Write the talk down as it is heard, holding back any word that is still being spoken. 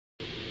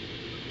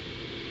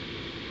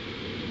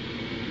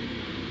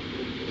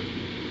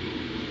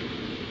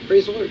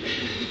Praise the Lord.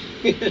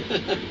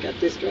 Got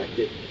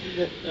distracted.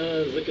 I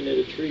was looking at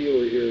a tree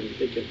over here and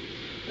thinking,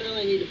 well,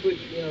 I need to put,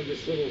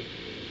 this little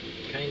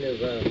kind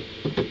of,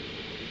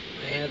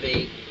 I have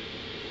a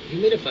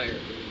humidifier.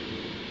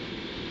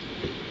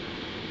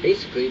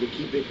 Basically to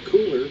keep it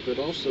cooler, but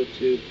also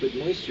to put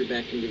moisture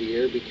back into the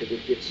air because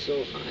it gets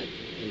so hot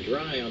and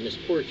dry on this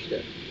porch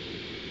that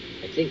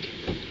I think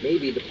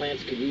maybe the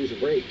plants could use a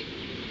break.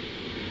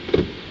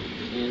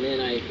 And then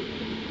I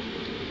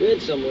read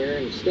somewhere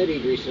and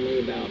studied recently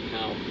about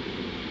how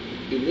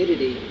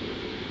humidity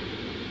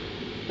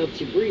helps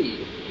you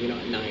breathe,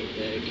 at night.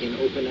 It can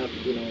open up,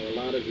 a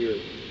lot of your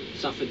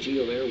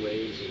esophageal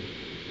airways. And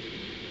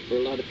for a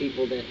lot of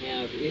people that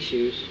have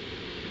issues,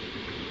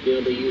 they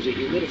use a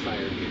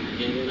humidifier.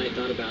 And then I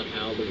thought about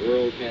how the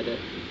world had a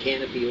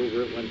canopy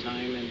over at one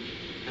time and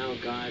how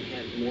God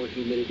had more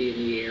humidity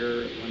in the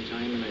air at one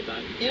time. And I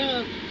thought,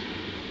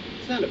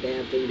 it's not a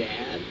bad thing to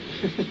add.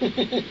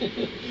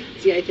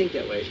 See, I think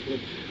that way.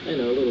 I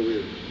know, a little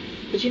weird.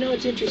 But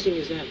what's interesting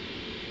is that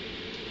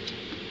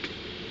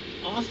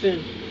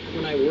often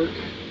when I work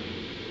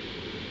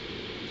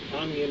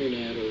on the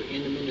internet or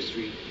in the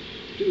ministry,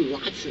 I do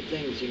lots of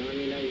things,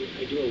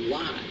 I do a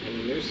lot.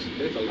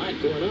 There's a lot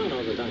going on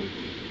all the time.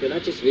 They're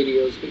not just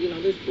videos, but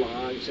there's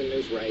blogs and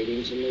there's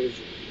writings and there's,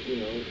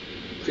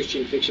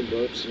 Christian fiction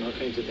books and all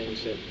kinds of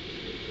things that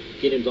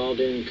get involved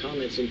in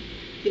comments. And,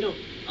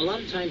 a lot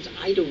of times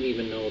I don't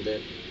even know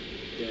that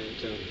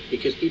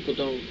because people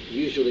don't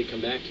usually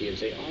come back to you and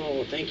say,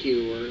 oh, thank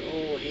you, or,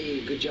 oh,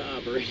 hey, good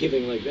job, or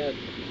anything like that.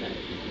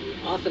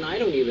 Often I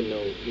don't even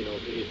know,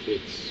 if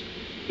it's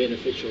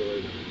beneficial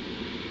or not.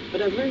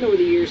 But I've learned over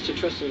the years to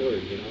trust the Lord,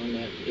 and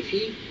that if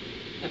He,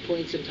 at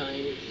points in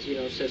time,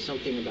 says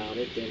something about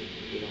it, then,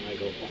 I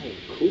go, oh,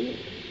 cool,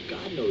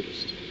 God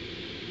noticed.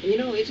 And,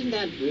 isn't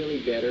that really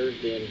better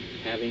than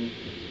having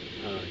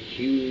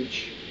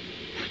huge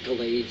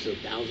accolades of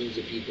thousands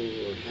of people,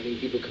 or having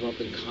people come up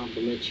and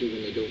compliment you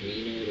when they don't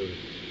mean it, or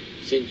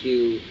send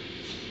you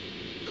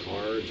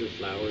cards or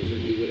flowers or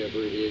do whatever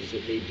it is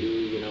that they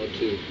do,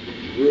 to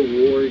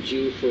reward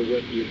you for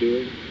what you're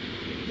doing?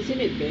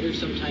 Isn't it better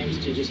sometimes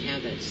to just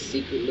have that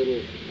secret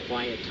little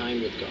quiet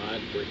time with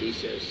God where He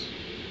says,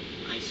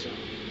 I saw?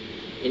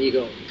 And you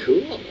go,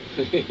 cool.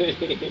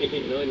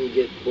 And you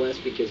get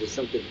blessed because it's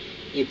something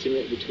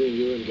intimate between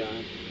you and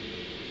God.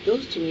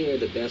 Those to me are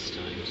the best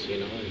times,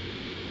 and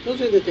those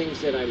are the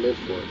things that I live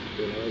for,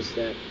 is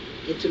that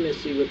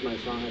intimacy with my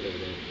Father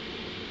that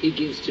He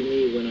gives to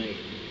me when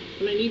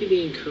I need to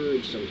be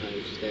encouraged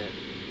sometimes that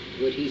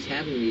what He's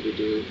having me to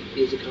do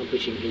is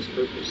accomplishing His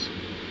purpose.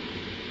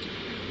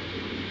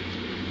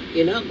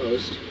 In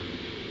utmost,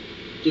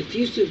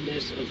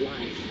 diffusiveness of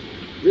life,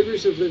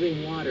 rivers of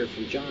living water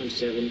from John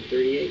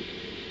 7:38.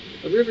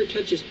 A river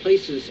touches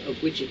places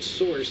of which its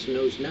source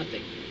knows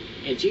nothing.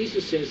 And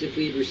Jesus says if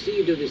we had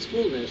received of His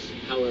fullness,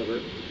 however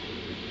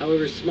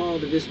small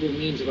the visible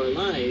means of our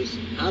lives,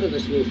 out of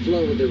us will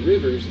flow the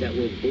rivers that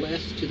will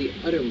bless to the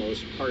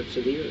uttermost parts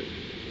of the earth.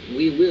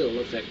 We will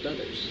affect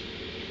others.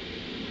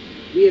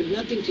 We have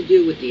nothing to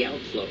do with the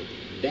outflow.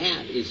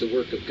 That is the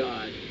work of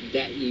God,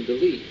 that ye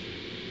believe.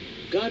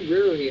 God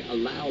rarely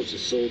allows a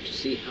soul to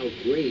see how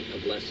great a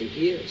blessing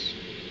He is.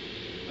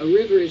 A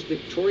river is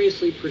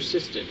victoriously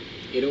persistent.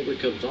 It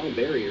overcomes all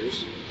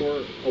barriers.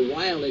 For a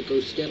while it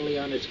goes steadily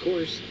on its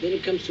course, then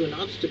it comes to an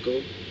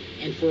obstacle,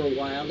 and for a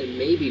while it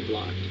may be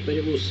blocked, but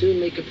it will soon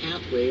make a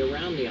pathway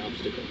around the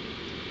obstacle.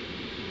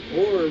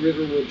 Or a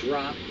river will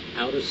drop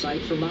out of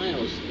sight for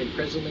miles, and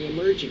presently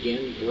emerge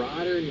again,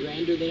 broader and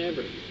grander than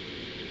ever.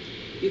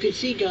 You can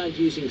see God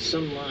using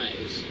some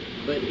lives,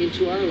 but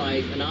into our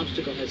life an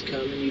obstacle has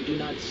come and you do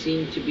not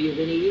seem to be of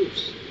any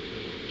use.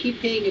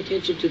 Keep paying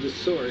attention to the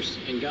source,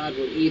 and God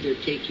will either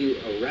take you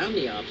around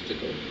the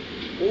obstacle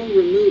or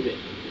remove it.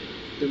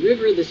 The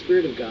river of the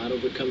Spirit of God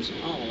overcomes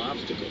all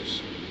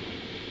obstacles.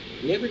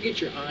 Never get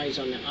your eyes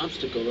on the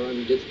obstacle or on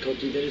the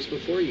difficulty that is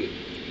before you.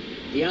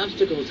 The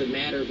obstacle is a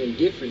matter of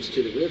indifference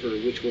to the river,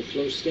 which will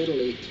flow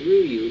steadily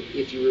through you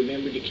if you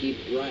remember to keep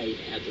right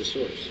at the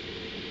source.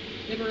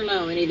 Never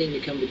allow anything to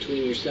come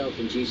between yourself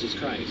and Jesus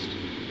Christ.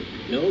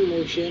 No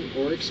emotion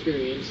or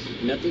experience,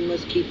 nothing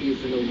must keep you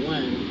from the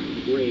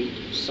one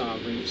great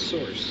sovereign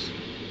source,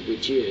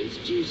 which is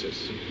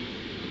Jesus.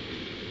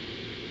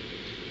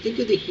 Think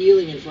of the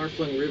healing and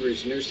far-flung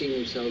rivers nursing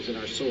themselves in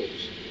our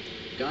souls.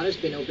 God has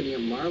been opening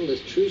up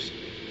marvelous truths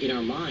in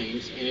our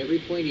minds, and every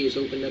point He has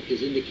opened up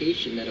His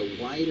indication that a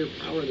wider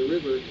power of the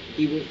river,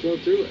 He will flow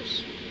through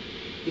us.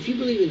 If you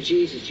believe in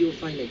Jesus, you will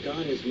find that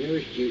God has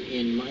nourished you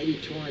in mighty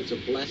torrents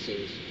of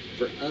blessings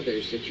for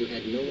others that you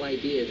had no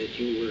idea that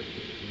you were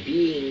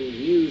being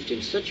used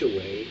in such a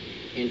way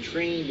and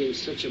trained in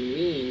such a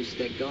means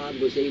that God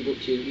was able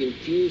to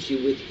infuse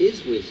you with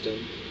His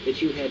wisdom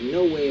that you had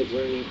no way of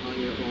learning on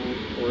your own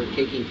or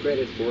taking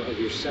credit for of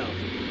yourself,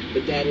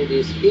 but that it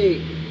is He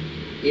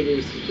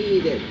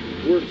that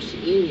works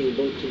in you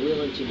both to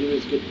will and to do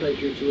His good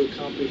pleasure to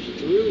accomplish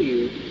through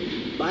you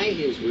by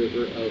His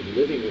river of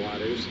living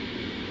waters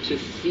to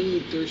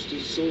feed thirsty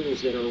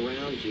souls that are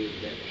around you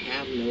that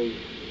have no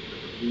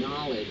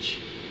knowledge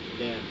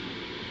that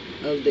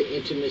of the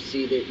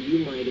intimacy that you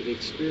might have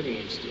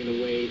experienced in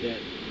a way that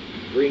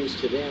brings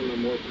to them a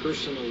more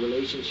personal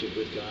relationship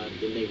with God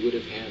than they would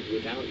have had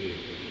without you.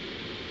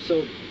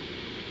 So,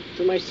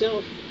 for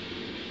myself,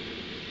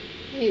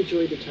 I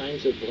enjoy the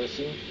times of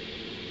blessing,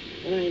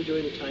 and I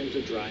enjoy the times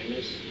of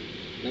dryness,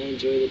 and I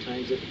enjoy the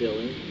times of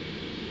filling.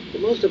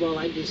 But most of all,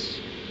 I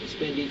just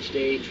spend each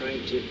day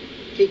trying to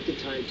take the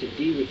time to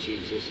be with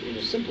Jesus in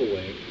a simple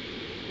way,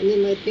 and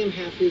then let him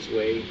have his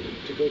way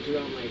to go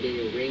throughout my day,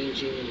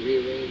 arranging and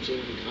rearranging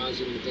and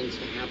causing the things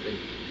to happen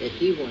that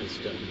he wants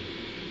done.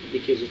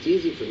 Because it's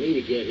easy for me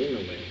to get in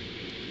the way,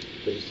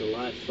 but it's a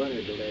lot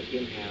funner to let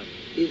him have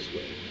his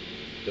way.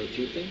 Don't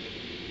you think?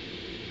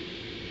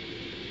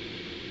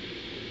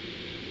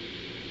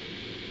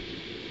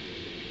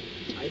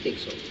 I think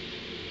so.